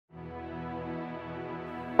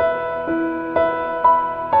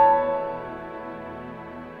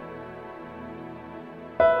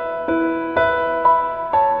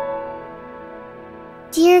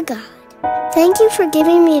Thank you for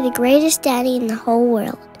giving me the greatest daddy in the whole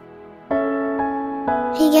world.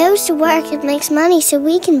 He goes to work and makes money so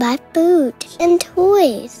we can buy food and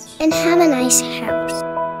toys and have a nice house.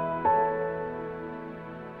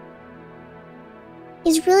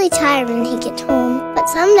 He's really tired when he gets home, but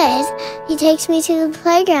some days he takes me to the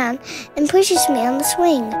playground and pushes me on the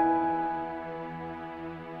swing.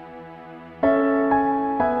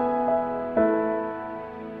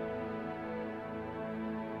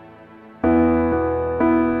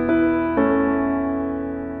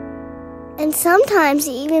 And sometimes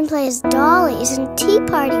he even plays dollies and tea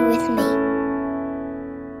party with me.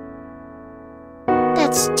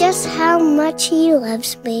 That's just how much he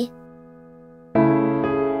loves me.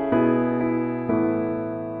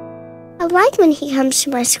 I like when he comes to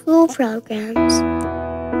my school programs.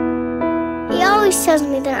 He always tells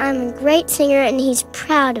me that I'm a great singer and he's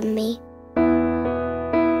proud of me.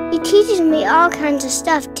 He teaches me all kinds of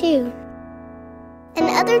stuff too. And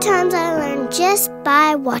other times I learn just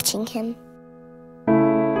by watching him.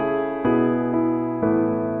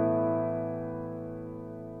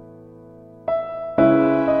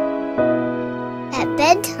 At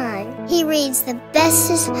bedtime, he reads the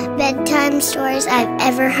bestest bedtime stories I've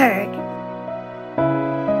ever heard.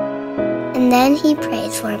 And then he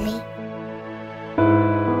prays for me.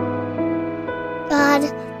 God,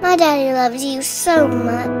 my daddy loves you so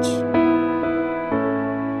much.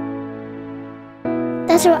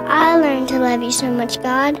 That's why I learned to love you so much,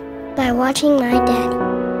 God, by watching my daddy.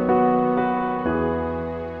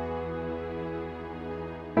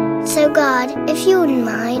 So God, if you wouldn't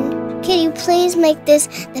mind, could you please make this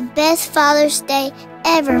the best Father's Day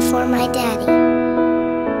ever for my daddy?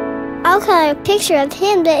 I'll color a picture of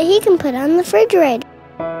him that he can put on the refrigerator.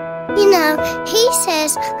 You know, he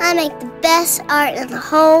says I make the best art in the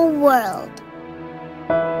whole world.